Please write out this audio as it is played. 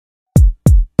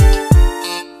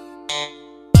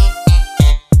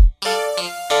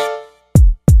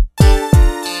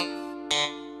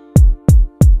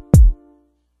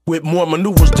with more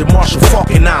maneuvers than Marshall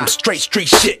Falk, and I'm straight street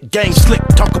shit. Game slick,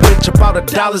 talk a bitch about the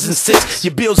dollars and cents,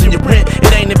 your bills and your rent.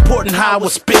 It ain't important how I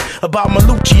was spit. About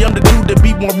Malucci, I'm the dude that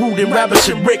be more rude than Rabbit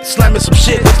and Rick. Slamming some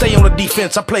shit, stay on the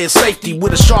defense, I play a safety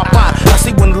with a sharp eye. I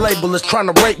see when the label is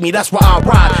trying to rape me, that's why I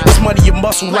ride. It's money and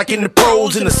muscle like in the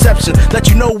pros, interception. Let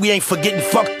you know we ain't forgetting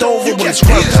fucked over when it's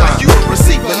crunch time. You a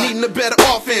receiver, needing a better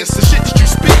offense. The shit that you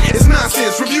spit is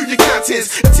nonsense. Review your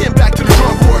contents, attend back to the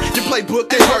drawing board. Your playbook,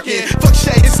 they working. Fuck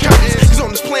shade, it's curtains. Cause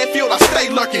on this playing field, I stay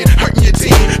lurking. Hurting your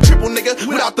team, triple nigga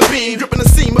without the beam. Dripping the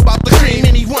seam about the cream.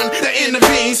 Anyone that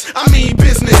intervenes, I mean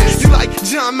business. You like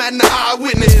John Madden, the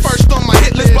eyewitness. First on my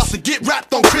hit list, about to get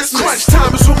wrapped on Christmas. Crunch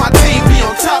time is when my team be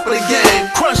on top of the game.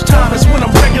 Crunch time is when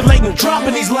I'm regulating,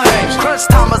 dropping these lanes. Crunch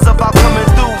time is about coming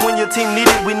through when your team need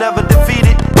it. We never defeat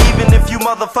it, even if you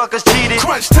motherfuckers cheated.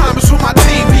 Crunch time is when my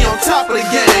team be on top of the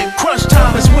game. Crunch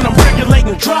time is when I'm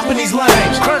regulating, dropping these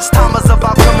lanes. Crunch time is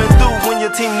about coming through when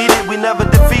your team need it. We never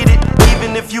defeat it,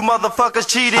 even if you motherfuckers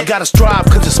cheated. I gotta strive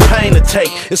cause it's pain to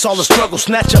take. It's all a struggle,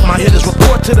 snatch up my hitters,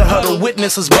 report to the huddle.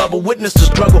 Witnesses bubble, witness the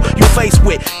struggle you face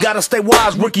with. Gotta stay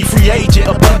wise, rookie free agent.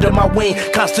 Up under my wing,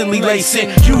 constantly lacing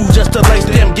you just to lace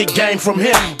them, get game from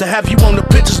him. To have you on the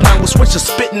pitches now with switches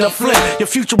spitting the flint. Your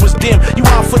future was dim, you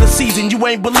out for the season. You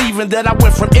ain't believing that I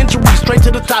went from injury straight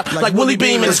to the top like Willie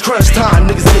Beam. And it's crunch time.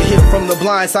 Niggas get hit from the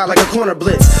blind side like a corner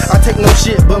blitz. I take no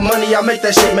shit, but money I make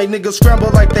that shit. Make niggas scramble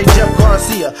like they Jeff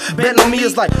Garcia. Betting on me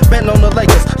is like betting on the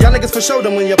Lakers. Y'all niggas for sure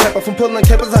them when you're pepper. From pulling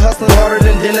capers to hustling harder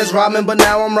than Dennis Rodman, but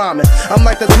now I'm rhyming. I'm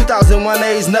like the 2001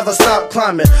 A's, never stop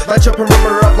climbing. Light your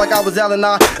perimeter up like I was Allen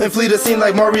I. And fleet a scene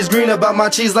like Maurice Green about my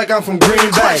cheese like I'm from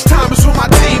Green Bay. Crunch time is when my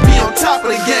team be on top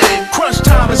of the game. Crunch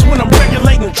time is when I'm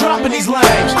regulating, dropping these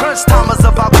lanes. Crunch time is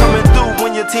about coming through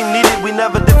when your team need it. We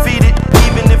never defeat it,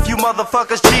 even if you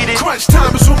motherfuckers cheated. Crunch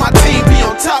time is when my team be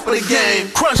on top of the game.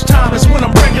 Crunch time is when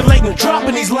I'm regulating,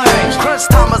 dropping these lanes. Crunch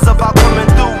time is about coming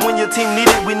through when your team need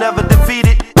it. We never defeat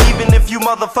it, even if you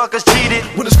motherfuckers cheated.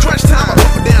 When it's crunch time, I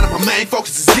put down and my main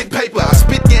focus is get paper. I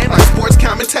spit game like sports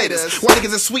commentators. Why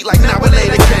niggas is sweet like now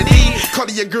related candy.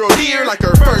 Calling your girl dear like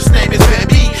her first name is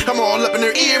Bambi. I'm all up in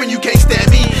her ear and you can't stand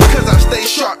me, cause I stay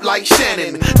sharp like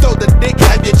Shannon. Throw the dick,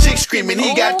 have your chick screaming,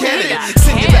 he got cannon.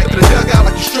 Send you back to the dugout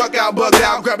like you struck out, bugged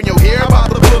out. Grabbing your hair, about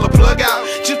to pull a plug out.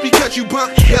 Just because you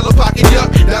bump, hella pocket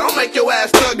duck, that don't make your ass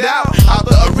thugged out. Out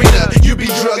the arena, you be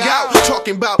drug out.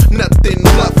 Talking about nothing,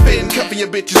 bluffing, cuffing your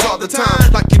bitches all the time.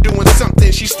 Like you're doing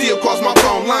something, she still calls my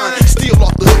phone line. Still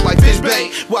off the hook like fish bait.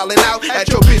 Wildin' out at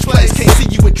your bitch place. Can't see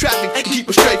you in traffic, keep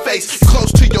a straight face.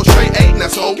 Close to your straight eight, and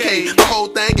that's okay. The whole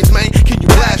thing is, man, can you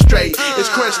blast straight? It's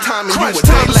crunch time and Crunch you a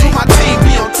day time is late. when My team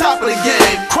be on top of the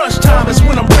game. Crunch time is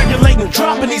when I'm regulating,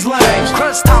 dropping these lanes.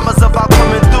 Crunch time is about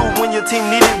coming through when your team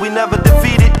need it. We never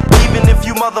defeat it, even if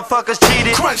you motherfuckers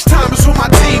cheated. Crunch time is when my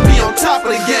team be on top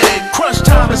of the game. Crunch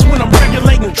time is when I'm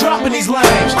regulating, dropping these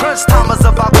lanes. Crunch time is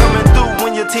about coming through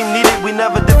when your team need it. We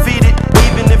never defeat it,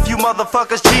 even if you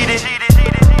motherfuckers cheated.